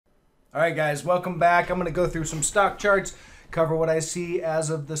All right, guys, welcome back. I'm going to go through some stock charts, cover what I see as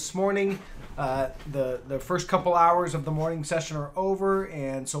of this morning. The first couple hours of the morning session are over,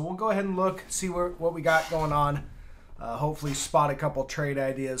 and so we'll go ahead and look, see what we got going on. Hopefully spot a couple trade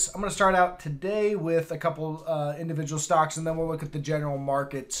ideas. I'm going to start out today with a couple individual stocks, and then we'll look at the general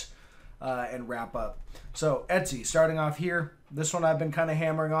markets and wrap up. So Etsy, starting off here. This one I've been kind of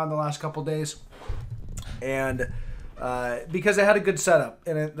hammering on the last couple days, and because it had a good setup,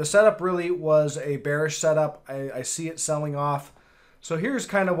 and the setup really was a bearish setup. I see it selling off. So here's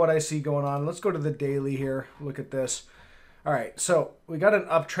kind of what I see going on. Let's go to the daily here. Look at this. All right, so we got an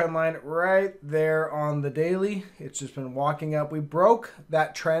uptrend line right there on the daily. It's just been walking up. We broke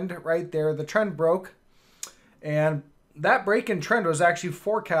that trend right there. The trend broke, and that break in trend was actually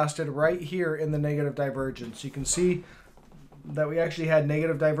forecasted right here in the negative divergence. You can see that we actually had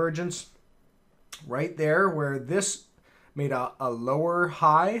negative divergence right there where this made a lower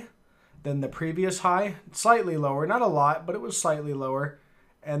high than the previous high, slightly lower, not a lot, but it was slightly lower.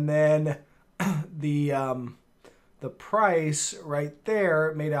 And then the price right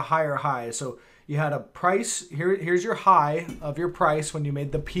there made a higher high. So you had a price here. Here's your high of your price when you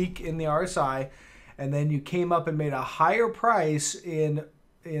made the peak in the RSI, and then you came up and made a higher price in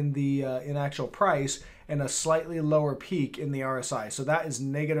actual price and a slightly lower peak in the RSI. So that is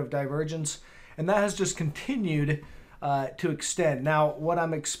negative divergence, and that has just continued to extend. Now, what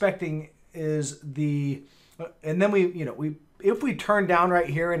I'm expecting is and then if we turn down right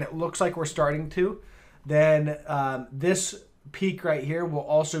here and it looks like we're starting to, then this peak right here will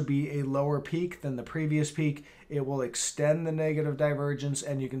also be a lower peak than the previous peak. It will extend the negative divergence,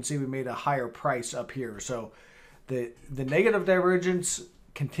 and you can see we made a higher price up here. So the negative divergence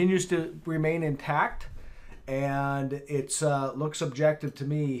continues to remain intact, and it's looks objective to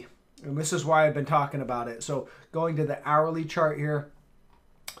me. And this is why I've been talking about it. So going to the hourly chart here,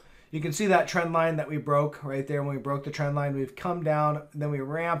 you can see that trend line that we broke right there. When we broke the trend line, we've come down, then we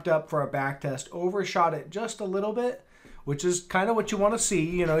ramped up for a back test, overshot it just a little bit, which is kind of what you want to see.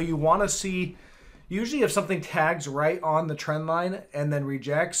 You know, you want to see, usually if something tags right on the trend line and then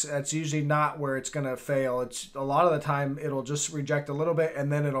rejects, that's usually not where it's going to fail. It's a lot of the time it'll just reject a little bit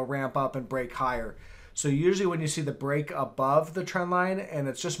and then it'll ramp up and break higher. So usually when you see the break above the trend line and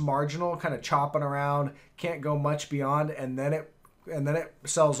it's just marginal, kind of chopping around, can't go much beyond, and then it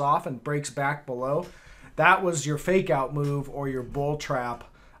sells off and breaks back below, that was your fake out move or your bull trap,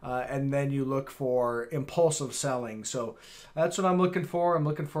 and then you look for impulsive selling. So that's what I'm looking for. I'm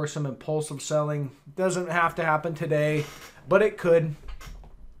looking for some impulsive selling. Doesn't have to happen today, but it could.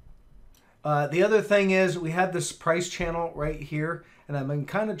 The other thing is we had this price channel right here, and I've been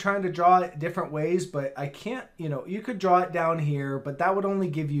kind of trying to draw it different ways, but I can't, you could draw it down here, but that would only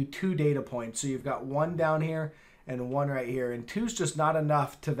give you 2 data points. So you've got 1 down here and 1 right here, and 2 is just not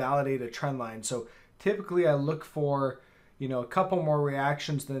enough to validate a trend line. So typically I look for, a couple more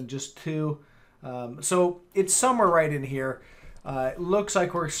reactions than just 2. So it's somewhere right in here. It looks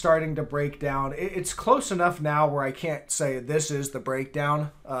like we're starting to break down. It's close enough now where I can't say this is the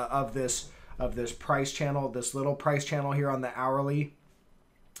breakdown of this price channel, this little price channel here on the hourly.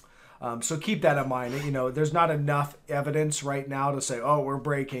 So keep that in mind. There's not enough evidence right now to say, oh, we're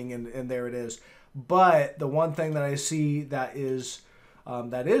breaking, and there it is. But the one thing that I see that is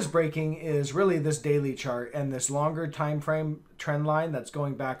breaking is really this daily chart and this longer time frame trend line that's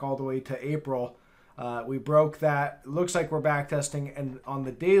going back all the way to April. We broke that. It looks like we're back testing, and on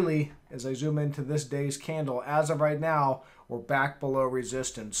the daily, as I zoom into this day's candle, as of right now, we're back below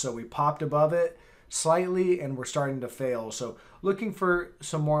resistance. So we popped above it slightly, and we're starting to fail. So looking for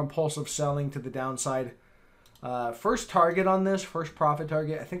some more impulsive selling to the downside. First target on this, first profit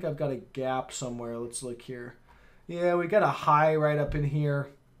target, I think I've got a gap somewhere. Let's look here. Yeah, we got a high right up in here,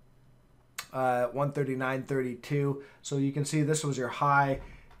 139.32. So you can see this was your high,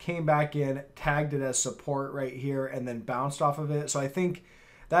 came back in, tagged it as support right here, and then bounced off of it. So I think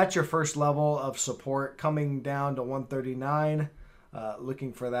that's your first level of support, coming down to 139.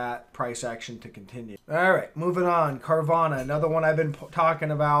 Looking for that price action to continue. All right, moving on. Carvana, another one I've been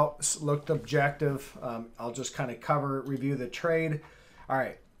talking about, looked objective. I'll just kind of review the trade. All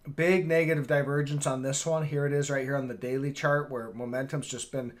right, big negative divergence on this one. Here it is right here on the daily chart where momentum's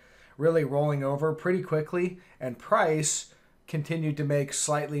just been really rolling over pretty quickly, and price continued to make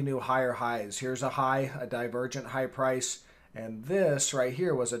slightly new higher highs. Here's a high, a divergent high price, and this right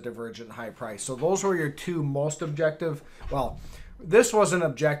here was a divergent high price. So those were your 2 most objective. Well, this wasn't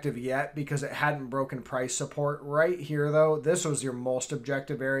objective yet because it hadn't broken price support. Right here, though, this was your most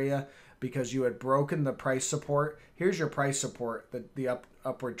objective area because you had broken the price support. Here's your price support, the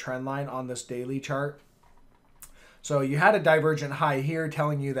upward trend line on this daily chart. So you had a divergent high here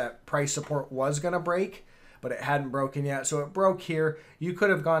telling you that price support was going to break, but it hadn't broken yet. So it broke here. You could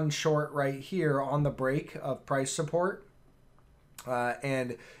have gone short right here on the break of price support.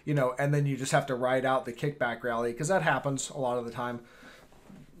 And then you just have to ride out the kickback rally, because that happens a lot of the time.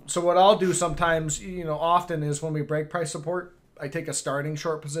 So what I'll do sometimes, often, is when we break price support, I take a starting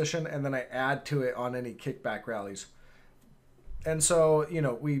short position and then I add to it on any kickback rallies. And so,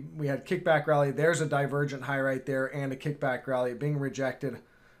 we had kickback rally. There's a divergent high right there and a kickback rally being rejected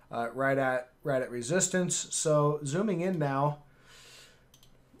right at resistance. So zooming in now,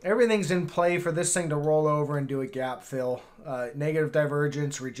 everything's in play for this thing to roll over and do a gap fill. Negative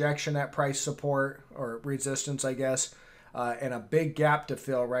divergence, rejection at price support or resistance, I guess, and a big gap to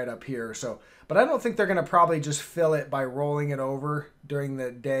fill right up here. So, but I don't think they're going to probably just fill it by rolling it over during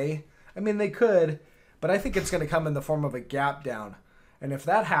the day. I mean, they could, but I think it's going to come in the form of a gap down. And if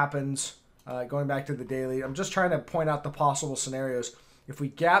that happens, going back to the daily, I'm just trying to point out the possible scenarios. If we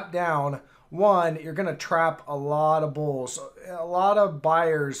gap down, one, you're going to trap a lot of bulls, a lot of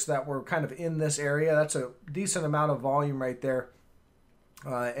buyers that were kind of in this area. That's a decent amount of volume right there,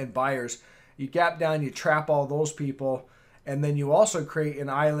 and buyers. You gap down, you trap all those people, and then you also create an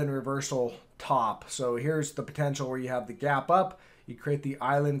island reversal top. So here's the potential where you have the gap up, you create the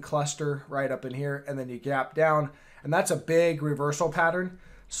island cluster right up in here, and then you gap down, and that's a big reversal pattern.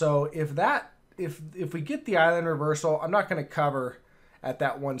 So if we get the island reversal, I'm not going to cover at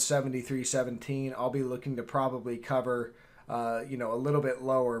that 173.17. I'll be looking to probably cover, a little bit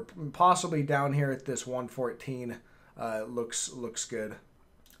lower, possibly down here at this 114. Looks good.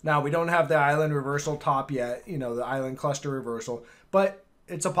 Now, we don't have the island reversal top yet, the island cluster reversal, but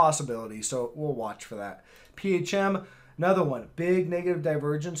it's a possibility, so we'll watch for that. PHM, another one, big negative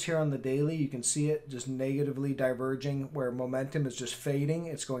divergence here on the daily. You can see it just negatively diverging where momentum is just fading.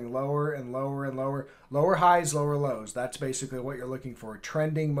 It's going lower and lower and lower. Lower highs, lower lows. That's basically what you're looking for.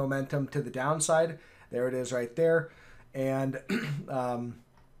 Trending momentum to the downside. There it is right there. And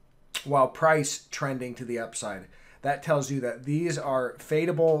while price trending to the upside. That tells you that these are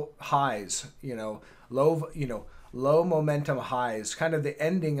fadeable highs, low momentum highs. Kind of the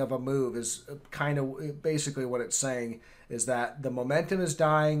ending of a move is kind of basically what it's saying, is that the momentum is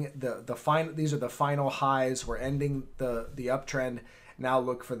dying. These are the final highs. We're ending the uptrend. Now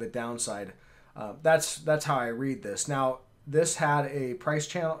look for the downside. That's how I read this. Now, this had a price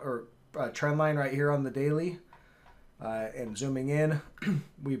channel or trend line right here on the daily. And zooming in,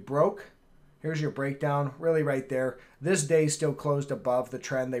 we broke. Here's your breakdown, really right there. This day still closed above the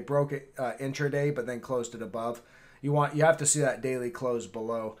trend. They broke it intraday, but then closed it above. You have to see that daily close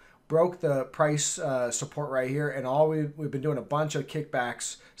below. Broke the price support right here, and we've been doing a bunch of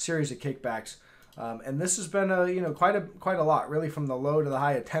kickbacks, series of kickbacks, and this has been quite a lot, really, from the low to the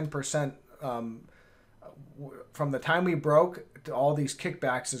high of 10%. From the time we broke to all these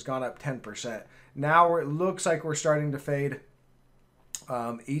kickbacks has gone up 10%. Now it looks like we're starting to fade.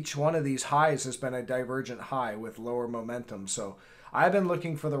 Each one of these highs has been a divergent high with lower momentum. So I've been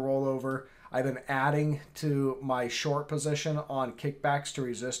looking for the rollover. I've been adding to my short position on kickbacks to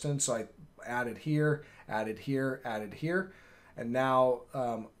resistance. So I added here, added here, added here, and now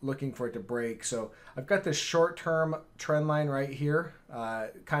looking for it to break. So I've got this short-term trend line right here,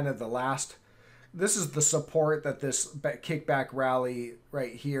 kind of the last. This is the support that this kickback rally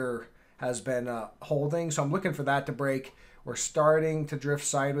right here has been holding. So I'm looking for that to break. We're starting to drift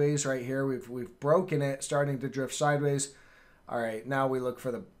sideways right here. We've broken it, starting to drift sideways. All right, now we look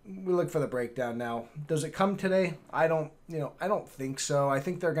for the breakdown. Now, does it come today? I don't think so. I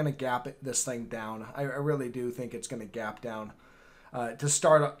think they're going to gap this thing down. I really do think it's going to gap down to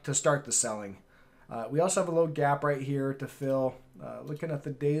start the selling. We also have a little gap right here to fill. Looking at the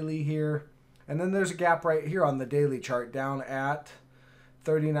daily here, and then there's a gap right here on the daily chart down at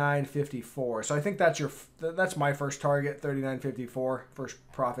 39.54. So I think that's my first target, 39.54,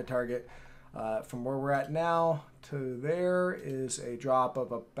 first profit target. From where we're at now to there is a drop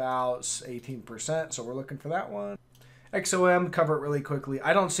of about 18%. So we're looking for that one. XOM, cover it really quickly.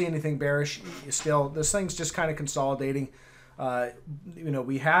 I don't see anything bearish still. This thing's just kind of consolidating.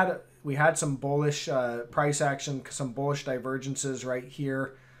 We had some bullish price action, some bullish divergences right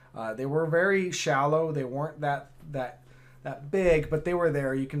here. They were very shallow. They weren't that big, but they were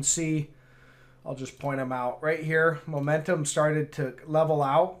there. You can see, I'll just point them out right here. Momentum started to level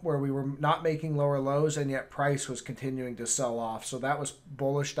out where we were not making lower lows, and yet price was continuing to sell off. So that was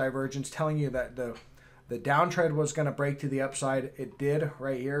bullish divergence, telling you that the downtrend was going to break to the upside. It did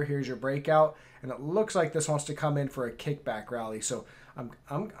right here. Here's your breakout, and it looks like this wants to come in for a kickback rally. So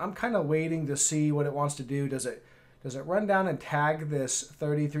I'm kind of waiting to see what it wants to do. Does it run down and tag this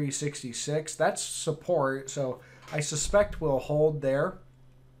 33.66? That's support. So I suspect we'll hold there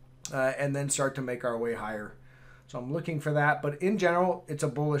and then start to make our way higher. So I'm looking for that. But in general, it's a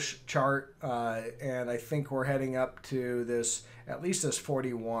bullish chart, and I think we're heading up to this, at least this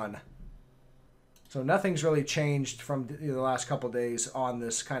 41. So nothing's really changed from the last couple of days on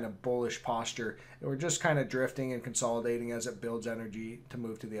this kind of bullish posture. We're just kind of drifting and consolidating as it builds energy to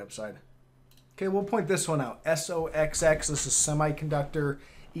move to the upside. Okay, we'll point this one out. SOXX, this is semiconductor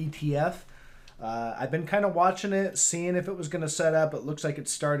ETF. I've been kind of watching it, seeing if it was going to set up. It looks like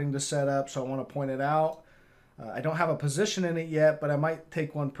it's starting to set up, so I want to point it out. I don't have a position in it yet, but I might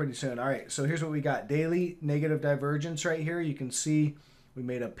take one pretty soon. All right, so here's what we got. Daily negative divergence right here. You can see we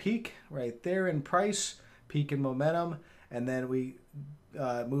made a peak right there in price, peak in momentum, and then we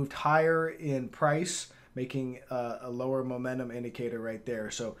moved higher in price, making a lower momentum indicator right there.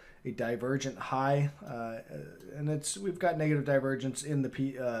 So a divergent high, and we've got negative divergence in the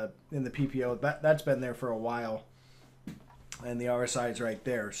PPO. That's been there for a while, and the RSI is right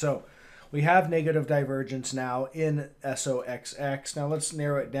there. So we have negative divergence now in SOXX. Now let's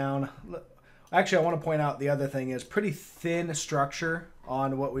narrow it down. Actually, I want to point out the other thing is pretty thin structure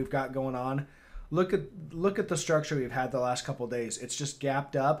on what we've got going on. Look at the structure we've had the last couple of days. It's just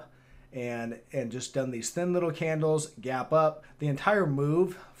gapped up and just done these thin little candles, gap up. The entire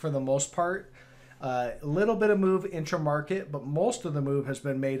move, for the most part, a little bit of move intra-market, but most of the move has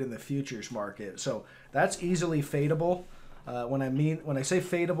been made in the futures market. So that's easily fadeable. When I say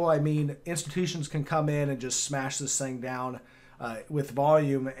fadeable, I mean institutions can come in and just smash this thing down with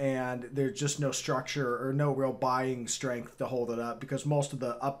volume, and there's just no structure or no real buying strength to hold it up because most of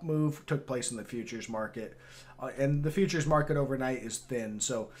the up move took place in the futures market, and the futures market overnight is thin.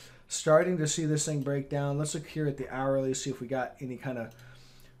 So starting to see this thing break down. Let's look here at the hourly, see if we got any kind of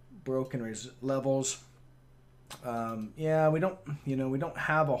broken levels. Yeah, we don't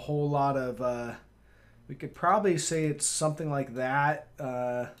have a whole lot of. We could probably say it's something like that.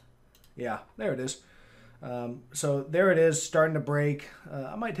 Yeah, there it is. So there it is, starting to break.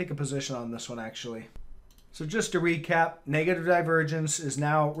 I might take a position on this one actually. So just to recap, negative divergence is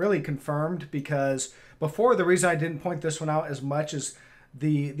now really confirmed because before, the reason I didn't point this one out as much is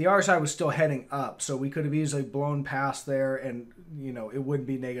the RSI was still heading up, so we could have easily blown past there and it wouldn't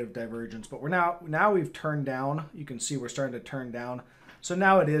be negative divergence. But we're now we've turned down. You can see we're starting to turn down. So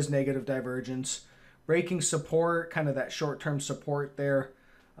now it is negative divergence. Breaking support, kind of that short-term support there.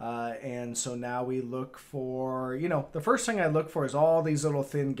 And so now we look for, the first thing I look for is all these little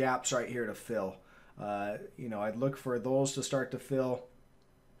thin gaps right here to fill. I'd look for those to start to fill.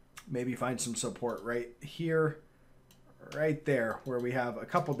 Maybe find some support right here, right there, where we have a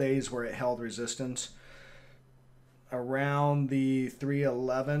couple days where it held resistance around the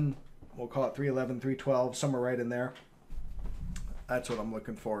 311. We'll call it 311, 312, somewhere right in there. That's what I'm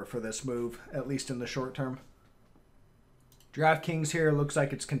looking for this move, at least in the short term. DraftKings here looks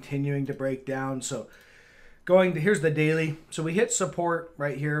like it's continuing to break down. So here's the daily. So we hit support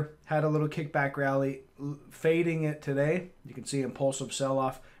right here, had a little kickback rally, fading it today. You can see impulsive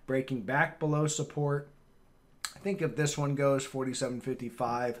sell-off, breaking back below support. I think if this one goes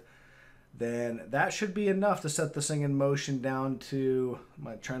 47.55, then that should be enough to set this thing in motion down to,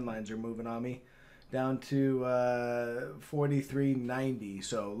 my trend lines are moving on me, down to 43.90.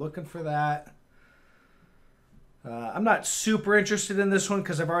 So looking for that. I'm not super interested in this one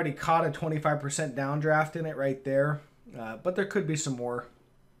because I've already caught a 25% downdraft in it right there. But there could be some more.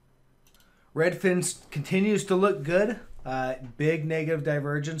 Redfin continues to look good. Big negative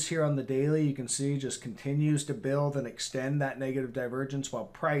divergence here on the daily. You can see just continues to build and extend that negative divergence while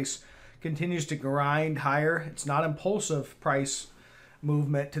price continues to grind higher. It's not impulsive price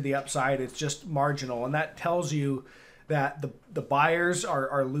movement to the upside. It's just marginal. And that tells you that the buyers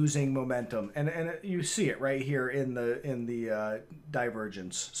are losing momentum, and you see it right here in the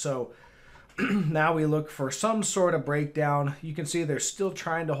divergence. So now we look for some sort of breakdown. You can see they're still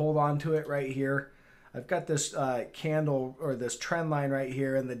trying to hold on to it right here. I've got this candle or this trend line right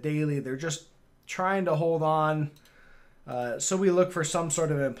here in the daily. They're just trying to hold on. So we look for some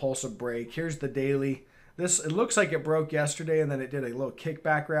sort of impulsive break. Here's the daily. It looks like it broke yesterday and then it did a little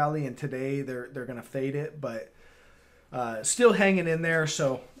kickback rally, and today they're going to fade it, but still hanging in there.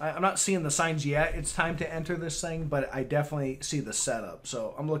 So I'm not seeing the signs yet. It's time to enter this thing, but I definitely see the setup.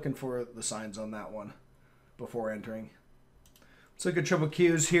 So I'm looking for the signs on that one before entering. Let's look at triple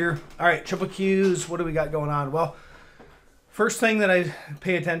Qs here. All right, triple Qs, what do we got going on? Well, first thing that I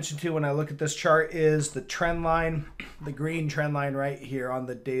pay attention to when I look at this chart is the trend line, the green trend line right here on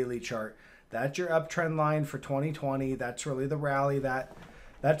the daily chart. That's your uptrend line for 2020. That's really the rally.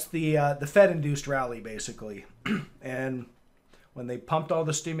 That's the Fed-induced rally, basically. And when they pumped all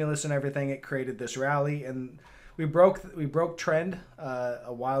the stimulus and everything, it created this rally. And we broke trend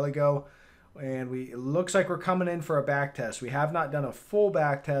a while ago, and it looks like we're coming in for a back test. We have not done a full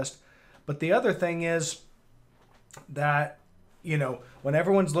back test, but the other thing is that, you know, when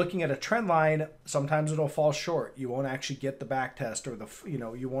everyone's looking at a trend line, sometimes it'll fall short. You won't actually get the back test, or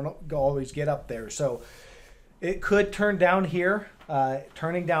you won't always get up there. So it could turn down here,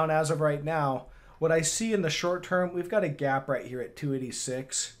 turning down as of right now. What I see in the short term, we've got a gap right here at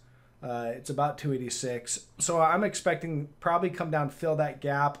 286. It's about 286. So I'm expecting probably come down, fill that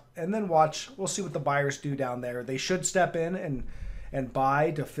gap, and then watch. We'll see what the buyers do down there. They should step in and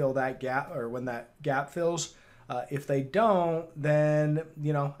buy to fill that gap, or when that gap fills. If they don't, then,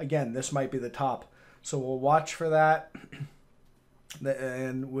 you know, again, this might be the top. So we'll watch for that,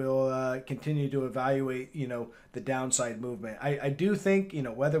 and we'll continue to evaluate, you know, the downside movement. I do think, you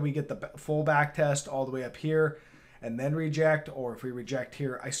know, whether we get the full back test all the way up here and then reject, or if we reject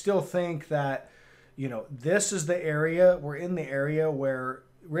here, I still think that, you know, this is the area, we're in the area where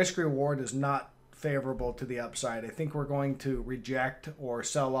risk reward is not favorable to the upside. I think we're going to reject or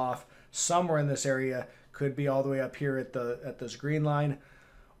sell off somewhere in this area. Could be all the way up here at this green line,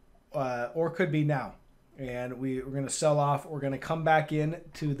 or could be now. And we're going to sell off. We're going to come back in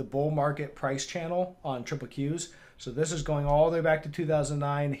to the bull market price channel on triple Qs. So this is going all the way back to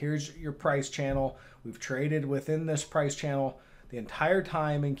 2009. Here's your price channel. We've traded within this price channel the entire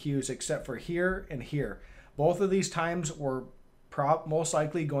time in Qs, except for here and here. Both of these times were most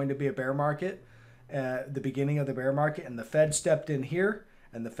likely going to be a bear market, the beginning of the bear market, and the Fed stepped in here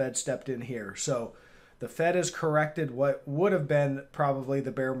and the Fed stepped in here. So the Fed has corrected what would have been probably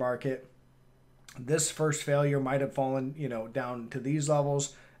the bear market. This first failure might have fallen, you know, down to these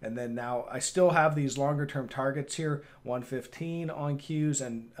levels. And then now I still have these longer term targets here, 115 on Qs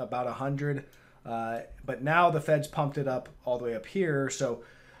and about 100. But now the Fed's pumped it up all the way up here. So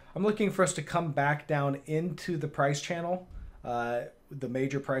I'm looking for us to come back down into the price channel, the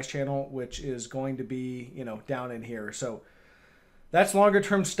major price channel, which is going to be, you know, down in here. So that's longer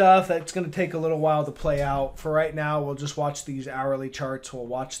term stuff. That's going to take a little while to play out. For right now, we'll just watch these hourly charts. We'll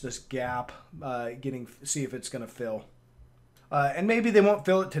watch this gap, see if it's going to fill. And maybe they won't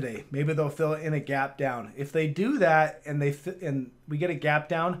fill it today. Maybe they'll fill it in a gap down. If they do that and we get a gap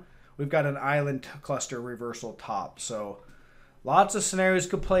down, we've got an island cluster reversal top. So lots of scenarios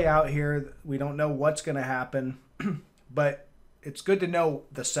could play out here. We don't know what's going to happen, but it's good to know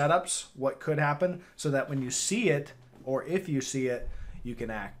the setups, what could happen, so that when you see it, or if you see it, you can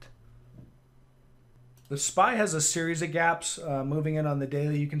act. The SPY has a series of gaps moving in on the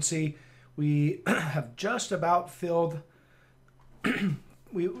daily. You can see we have just about filled.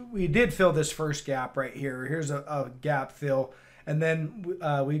 we did fill this first gap right here. Here's a gap fill. And then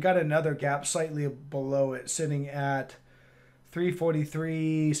we got another gap slightly below it, sitting at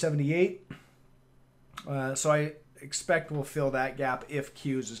 343.78. So I expect we'll fill that gap. If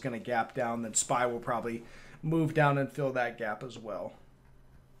Qs is going to gap down, then SPY will probably move down and fill that gap as well.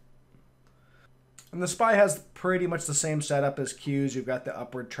 And the SPY has pretty much the same setup as Qs. You've got the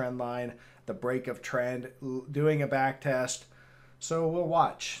upward trend line, the break of trend, doing a back test. So we'll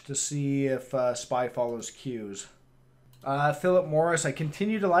watch to see if SPY follows Qs. Philip Morris, I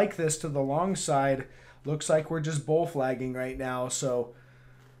continue to like this to the long side. Looks like we're just bull flagging right now. So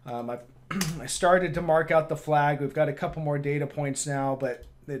I started to mark out the flag. We've got a couple more data points now, but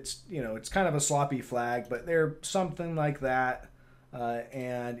it's, you know, it's kind of a sloppy flag, but they're something like that.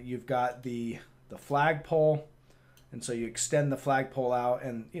 And you've got the flagpole, and so you extend the flagpole out,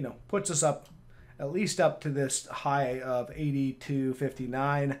 and, you know, puts us up at least up to this high of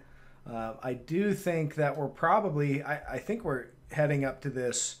 82.59. I do think that we're probably, I think we're heading up to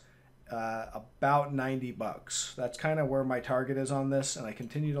this about $90. That's kind of where my target is on this, and I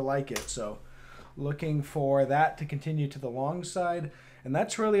continue to like it. So looking for that to continue to the long side. And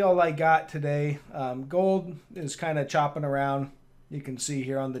that's really all I got today. Gold is kind of chopping around. You can see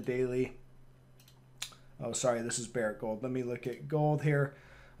here on the daily. Oh, sorry, this is Barrick Gold. Let me look at gold here.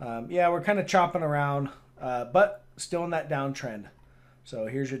 Yeah, we're kind of chopping around, but still in that downtrend. So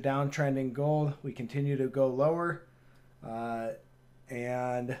here's your downtrend in gold. We continue to go lower,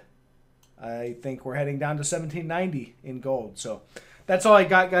 and I think we're heading down to 1790 in gold. So that's all I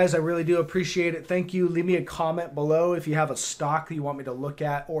got, guys. I really do appreciate it. Thank you. Leave me a comment below if you have a stock that you want me to look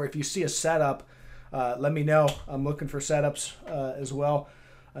at, or if you see a setup, let me know. I'm looking for setups as well,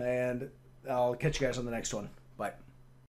 and I'll catch you guys on the next one.